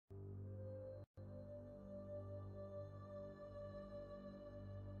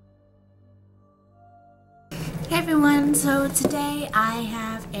Hey everyone, so today I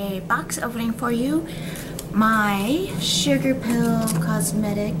have a box opening for you. My Sugarpill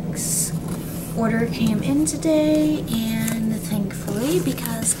Cosmetics order came in today, and thankfully,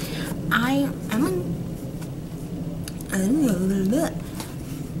 because I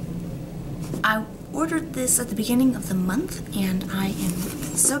ordered this at the beginning of the month, and I am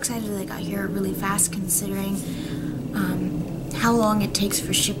so excited that it got here really fast considering how long it takes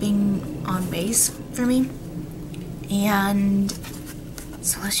for shipping on base for me. And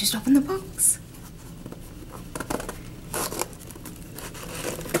so let's just open the box.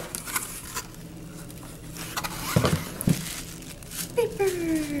 Paper.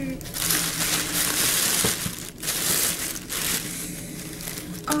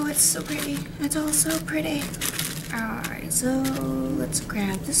 Oh, it's so pretty. It's all so pretty. Alright, so let's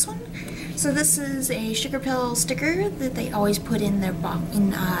grab this one. So this is a Sugarpill sticker that they always put in their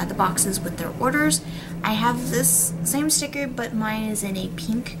the boxes with their orders. I have this same sticker, but mine is in a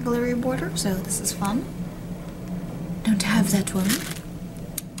pink glittery border, so this is fun. Don't have that one.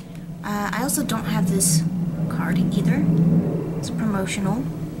 I also don't have this card either. It's promotional.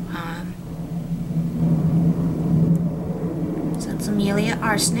 So it's Amelia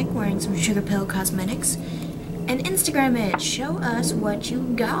Arsenic wearing some Sugarpill Cosmetics. An Instagram image. Show us what you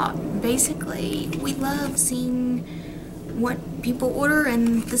got. Basically, we love seeing what people order,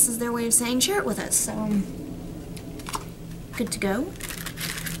 and this is their way of saying share it with us. So, good to go.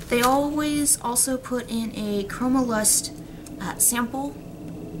 They always also put in a Chroma Lust sample,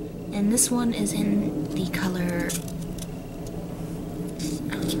 and this one is in the color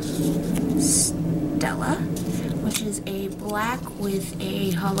Stella, which is a black with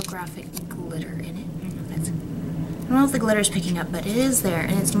a holographic glitter in it. I don't know if the glitter is picking up, but it is there,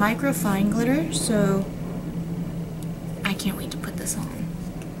 and it's micro fine glitter, so I can't wait to put this on.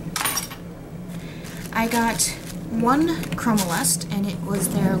 I got one Chroma Lust, and it was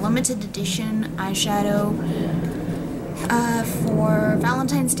their limited edition eyeshadow for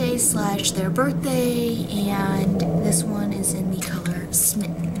Valentine's Day / their birthday, and this one is in the color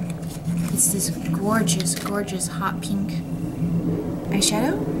Smitten. It's this gorgeous, gorgeous hot pink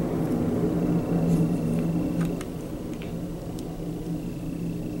eyeshadow.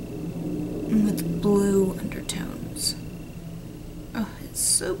 With blue undertones. Oh, it's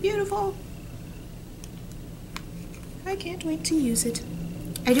so beautiful. I can't wait to use it.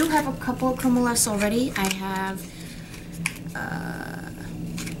 I do have a couple of Chroma Lusts already. I have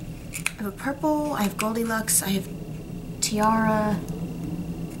a purple, I have Goldilocks, I have Tiara.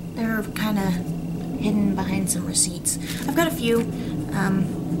 They're kind of hidden behind some receipts. I've got a few,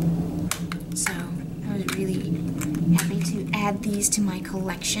 so I was really happy to add these to my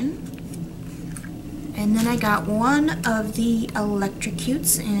collection. And then I got one of the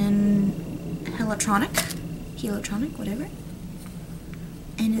Electrocutes in Heliotronic, whatever.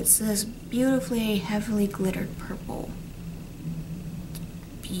 And it's this beautifully, heavily glittered purple.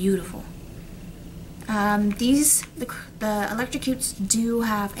 Beautiful. The Electrocutes do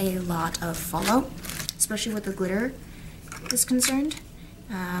have a lot of follow, especially with the glitter is concerned.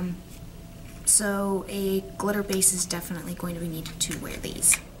 So a glitter base is definitely going to be needed to wear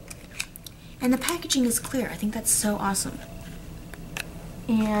these. And the packaging is clear. I think that's so awesome.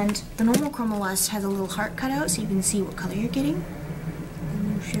 And the normal Chroma Lust has a little heart cut out so you can see what color you're getting.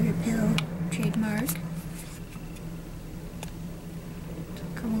 Sugarpill trademark.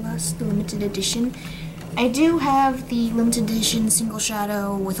 Chroma Lust, the limited edition. I do have the limited edition single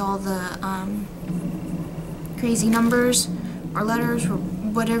shadow with all the crazy numbers or letters or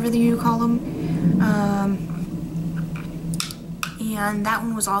whatever you call them. And that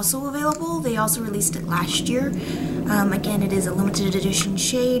one was also available. They also released it last year. Again, it is a limited edition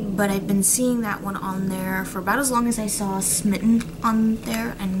shade, but I've been seeing that one on there for about as long as I saw Smitten on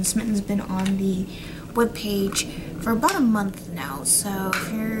there, and Smitten's been on the webpage for about a month now. So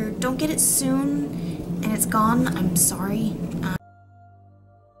if you don't get it soon and it's gone, I'm sorry.